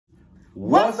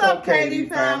What's up, KD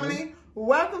family?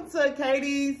 Welcome to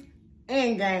KD's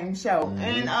in-game show.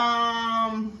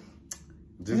 And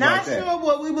Just not like that. sure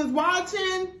what we was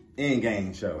watching.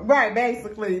 In-game show. Right,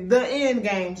 basically the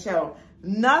in-game show.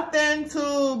 Nothing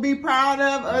to be proud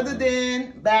of other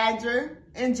than Badger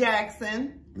and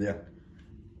Jackson. Yeah.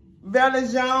 Vela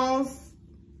Jones,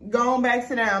 going back,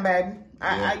 sit down, baby.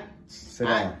 Sit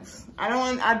down.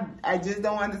 I just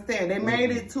don't understand. They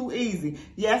made it too easy.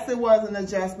 Yes, it was an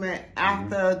adjustment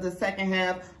after the second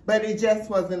half, but it just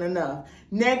wasn't enough.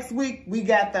 Next week, we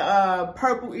got the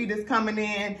Purple Eaters coming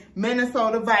in,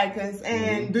 Minnesota Vikings.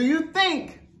 And do you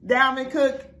think Dalvin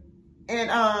Cook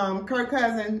and Kirk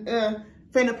Cousins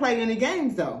finna play any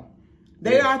games, though?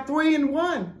 They are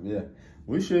 3-1. Yeah.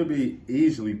 We should be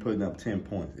easily putting up 10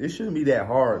 points. It shouldn't be that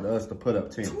hard for us to put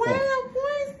up 10 12 points.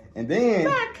 points? And then,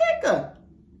 Not kicker.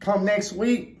 come next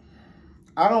week,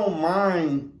 I don't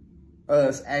mind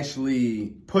us actually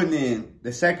putting in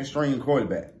the second string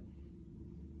quarterback.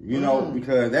 You know,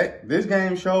 because this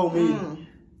game showed me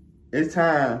it's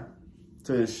time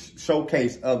to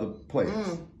showcase other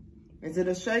players. Is it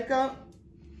a shakeup?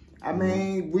 I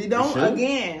mean, we're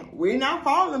not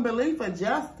falling belief for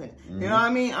Justin. You know what I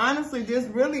mean? Honestly, this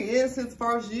really is his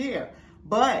first year.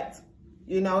 But,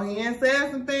 you know, he ain't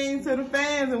said some things to the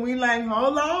fans, and we like,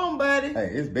 hold on, buddy. Hey,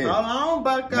 it's big. Hold on,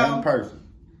 bucko. Nothing personal.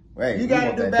 Hey, you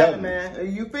got to do better,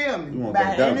 man. You feel me?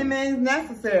 By any means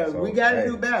necessary. So, we got to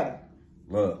do better.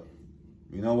 Look,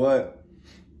 you know what?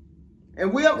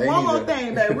 And one more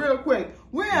thing, baby, real quick.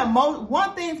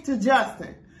 One thing to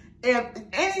Justin. If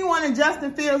anyone in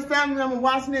Justin Fields' family member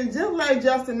watching this, just let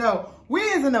Justin know, we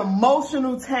is an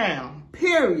emotional town,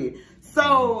 period.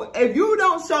 So if you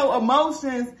don't show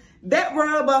emotions, that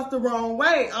rub us the wrong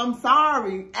way. I'm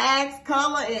sorry. Axe,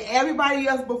 Color, and everybody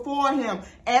else before him.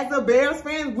 As a Bears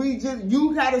fan,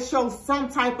 you got to show some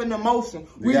type of emotion.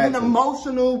 We're an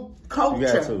emotional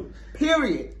culture,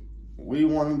 period. We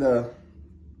one of the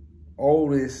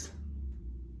oldest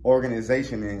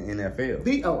organization in NFL.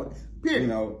 The oldest. Period. You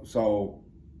know, so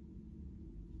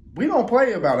we don't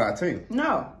play about our team.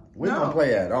 No. We don't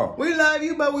play at all. We love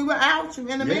you, but we will out you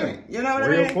in a minute. You know what I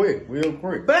mean? Real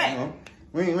quick. But you know,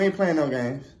 we ain't playing no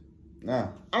games. Nah.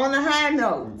 On a high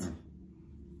note,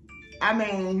 I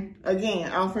mean,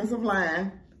 again, offensive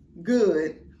line,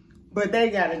 good, but they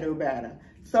got to do better.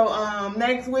 So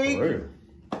next week, For real.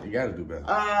 You got to do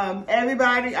better.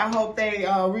 Everybody, I hope they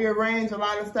rearrange a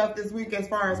lot of stuff this week as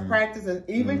far as practice and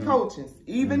even coaches,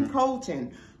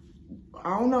 coaching.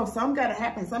 I don't know. Some got to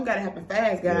happen. Some got to happen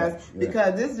fast, guys,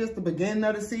 because this is just the beginning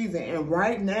of the season. And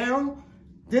right now,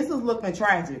 this is looking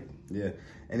tragic. Yeah.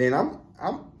 And then I'm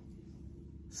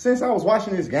since I was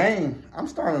watching this game, I'm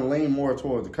starting to lean more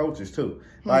towards the coaches too.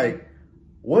 Like,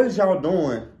 what is y'all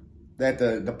doing that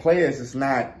the players it's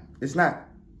not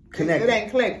connecting. It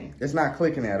ain't clicking. It's not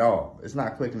clicking at all. It's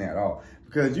not clicking at all.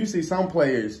 Because you see some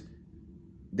players,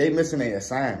 they missing their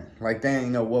assignment. Like, they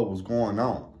ain't know what was going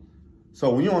on.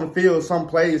 So when you're on the field, some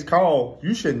plays call,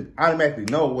 you should automatically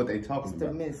know what they talking about.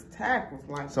 It's the missed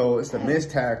tackles. So it's the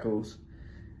missed tackles.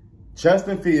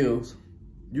 Justin Fields,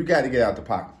 you got to get out the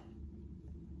pocket.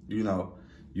 You know,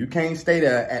 you can't stay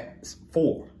there at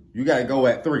 4. You got to go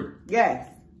at 3. Yes.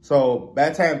 So by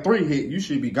the time 3 hit, you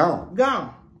should be gone.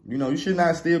 Gone. You know, you should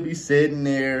not still be sitting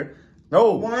there.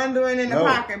 No. Wandering in the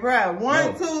pocket, bro.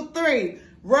 1, 2, 3.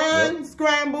 Run,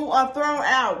 scramble, or throw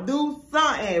out. Do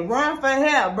something. Run for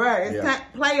help, bro. It's time.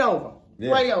 Play over.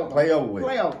 Play over. Play over with.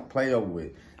 Play over. Play over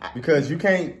with. Because you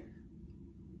can't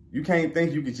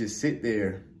think you could just sit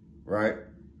there, right?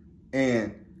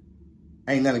 And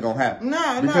ain't nothing gonna happen.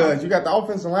 No, because you got the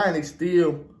offensive line, they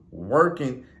still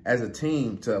working as a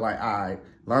team to like, all right,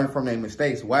 learn from their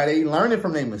mistakes. Why they learning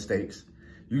from their mistakes?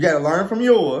 You got to learn from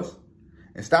yours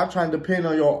and stop trying to depend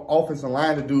on your offensive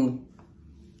line to do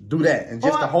that and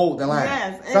just to hold the line.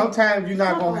 Yes, sometimes you're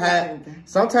not going to have,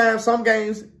 sometimes some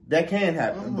games that can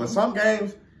happen, but some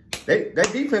games, that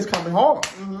defense coming hard.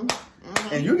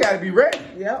 And you got to be ready.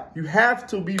 Yep. You have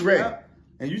to be ready.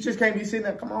 And you just can't be sitting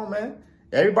there, come on, man.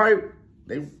 Everybody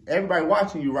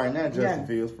watching you right now, Justin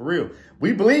Fields, for real.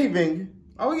 We believe in you.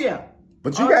 Oh, yeah.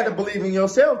 But you got to believe in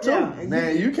yourself, too. Yeah,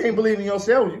 Man, you can't believe in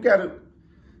yourself. You got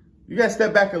to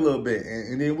step back a little bit.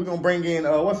 And then we're going to bring in,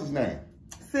 what's his name?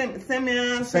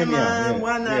 Simeon,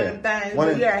 one of them things.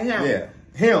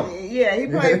 Him. Yeah, he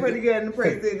played pretty good in the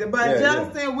preseason. But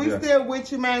Justin, we still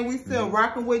with you, man. We still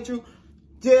rocking with you.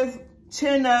 Just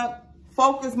chin up,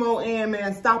 focus more in,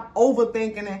 man. Stop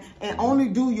overthinking it and only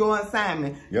do your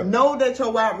assignment. Know that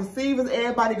your wide receivers,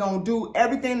 everybody gonna do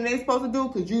everything that they supposed to do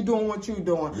because you doing what you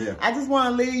doing. I just want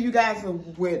to leave you guys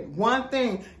with one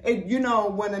thing. You know,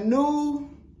 when a new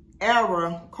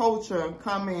era culture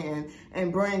come in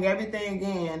and bring everything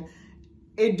in,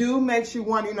 it do makes you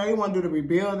wonder, you want to do the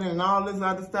rebuilding and all this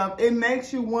other stuff. It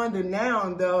makes you wonder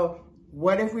now, though,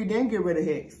 what if we didn't get rid of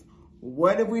Hicks?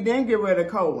 What if we didn't get rid of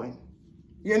Cohen?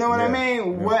 You know what I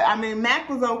mean? Yeah. Mac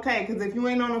was okay, because if you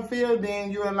ain't on the field,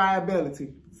 then you're a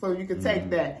liability. So you could take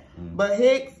that. But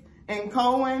Hicks and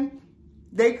Cohen,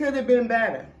 they could have been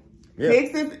better. Yeah.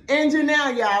 Hicks is injured now,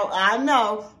 y'all. I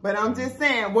know. But I'm just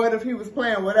saying, what if he was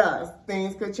playing with us?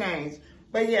 Things could change.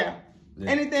 But yeah.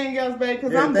 Anything else, babe?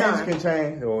 Because I'm done. Things can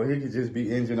change, or he could just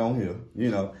be injured on here,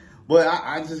 But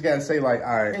I just got to say, like,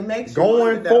 all right,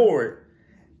 going forward,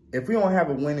 if we don't have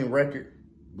a winning record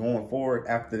going forward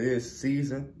after this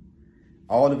season,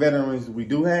 all the veterans we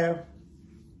do have,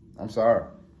 I'm sorry.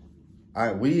 All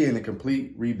right, we in a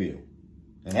complete rebuild.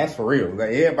 And that's for real. Like,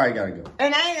 everybody got to go.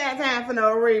 And I ain't got time for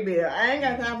no rebuild.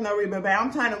 But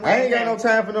I'm trying to win. I ain't got no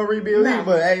time for no rebuild either.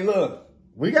 But, hey, look,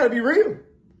 we got to be real.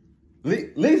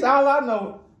 At least all I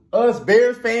know, us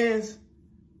Bears fans,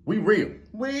 we real.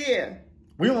 We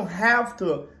don't have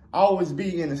to always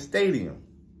be in the stadium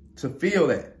to feel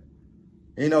that.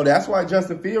 That's why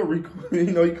Justin Field,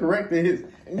 he corrected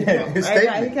his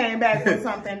statement. He came back with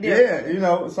something different.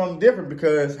 Yeah, something different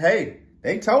because, hey,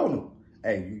 they told him,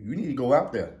 hey, you need to go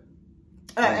out there.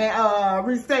 And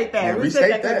restate that.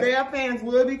 Restate that. Their fans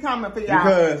will be coming for y'all.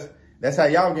 Because that's how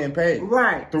y'all getting paid.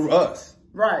 Right. Through us.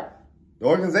 Right. The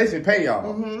organization pay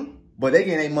y'all, but they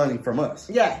getting their money from us.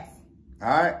 Yes. All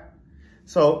right.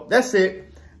 So that's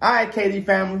it. All right, KD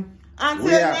family. Until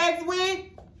next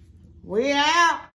week, we out.